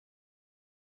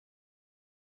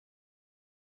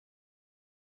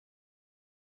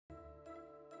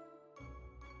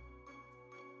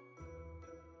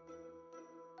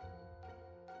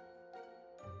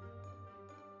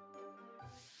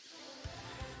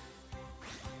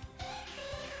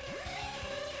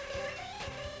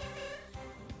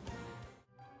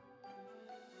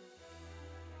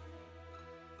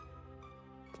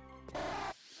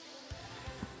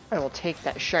I will take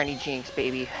that shiny Jinx,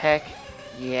 baby. Heck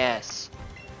yes.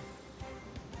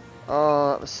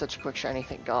 Oh, that was such a quick shiny,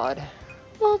 thank God.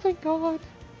 Oh, thank God.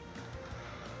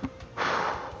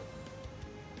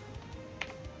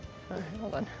 Alright,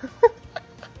 hold on.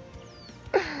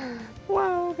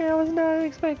 Wow, okay, I was not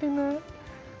expecting that.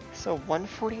 So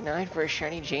 149 for a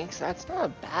shiny Jinx, that's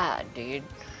not bad, dude.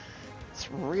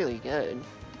 It's really good.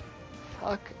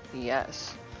 Fuck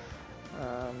yes.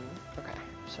 Okay,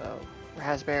 so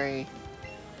Raspberry,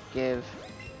 give.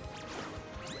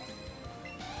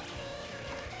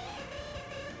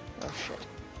 Oh shit.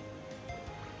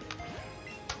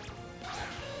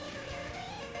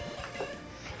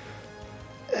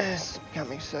 It's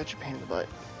becoming such a pain in the butt.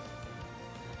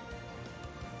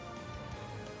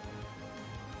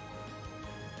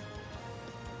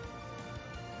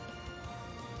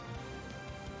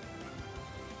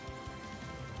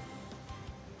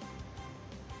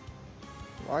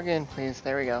 Log in, please.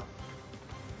 There we go.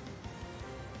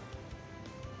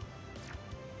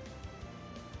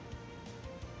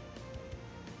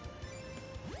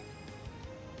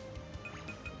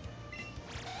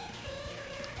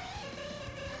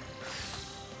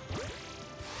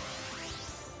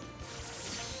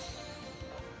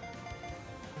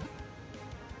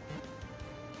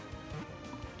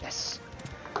 Yes.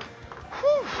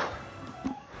 Whew.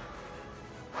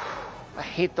 I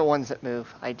hate the ones that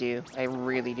move. I do. I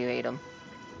really do hate them.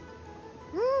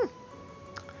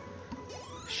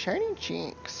 Shiny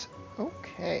Jinx.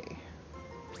 Okay.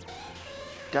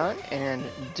 Done and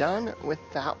done with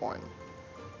that one.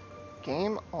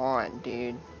 Game on,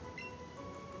 dude.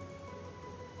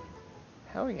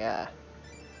 Hell yeah.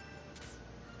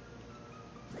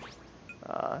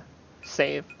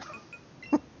 Save.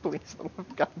 Please, for the love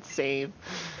of God, save.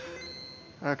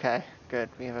 Okay, good.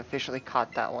 We have officially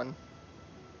caught that one.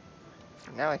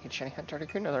 Now I can shiny hunt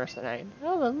Articuno the rest of the night.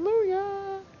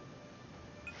 Hallelujah!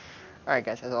 Alright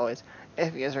guys, as always,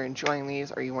 if you guys are enjoying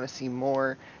these or you want to see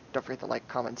more, don't forget to like,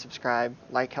 comment, subscribe.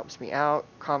 Like helps me out.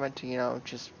 Comment, you know,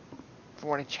 just if you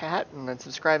want to chat, and then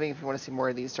subscribing if you want to see more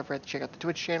of these. Don't forget to check out the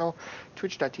Twitch channel,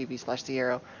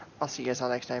 twitch.tv/ZieArrow. I'll see you guys all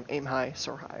next time. Aim high,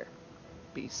 soar higher.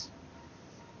 Peace.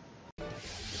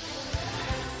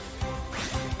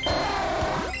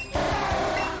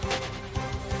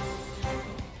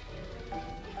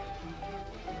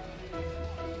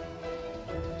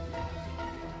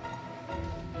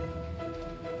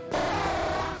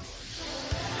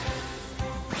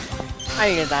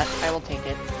 I get that. I will take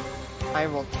it. I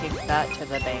will take that to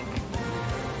the bank.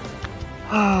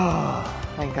 Oh,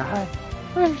 thank God.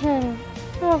 I'm shiny.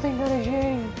 Nothing but a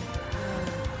shame.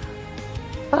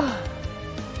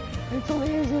 It's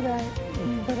only easy that,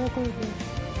 but I'll take it.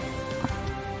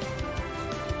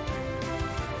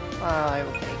 I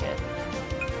will take it.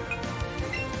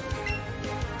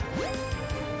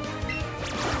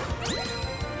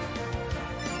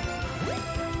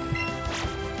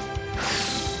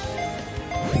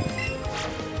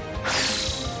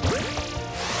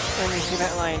 Let me see,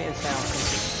 that line is now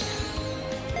complete.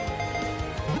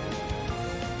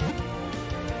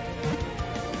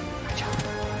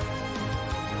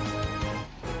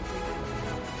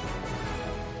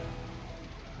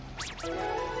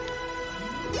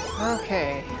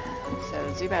 Okay, so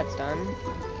Zubat's done.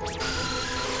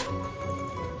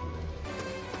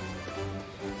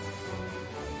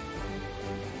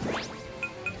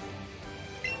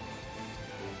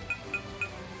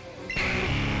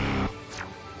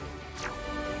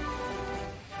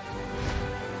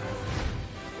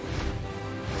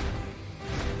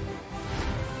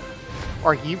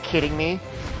 Are you kidding me?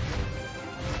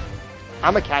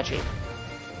 I'ma catch it.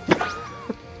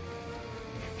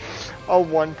 A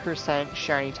 1%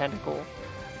 shiny tentacle.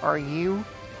 Are you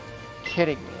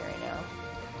kidding me right now?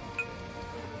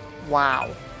 Wow.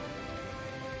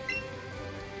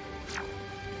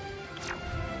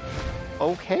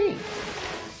 Okay.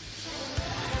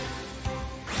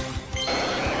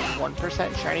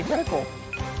 1% shiny tentacle.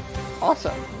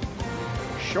 Awesome.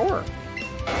 Sure.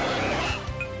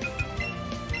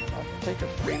 I'll take a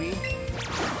freebie.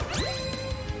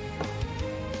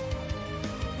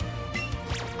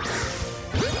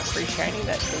 Free shiny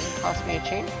that doesn't cost me a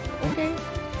chain? Okay.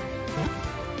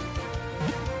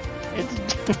 It's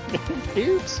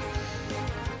dupes.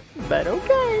 But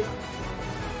okay.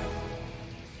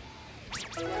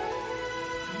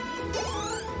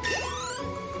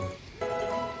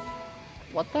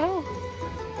 What the hell?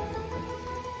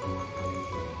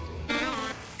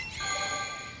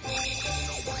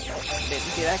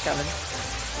 Didn't see that coming.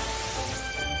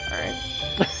 Alright.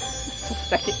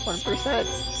 Second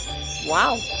 1%.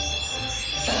 Wow.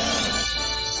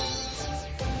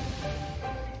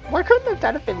 Why couldn't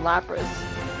that have been Lapras?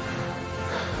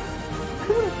 I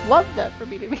would have loved that for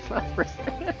me to be Lapras.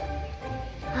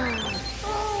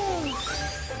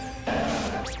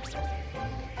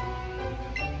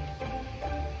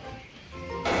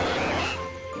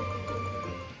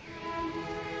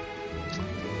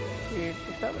 Dude,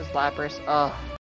 if that was Lapras, oh.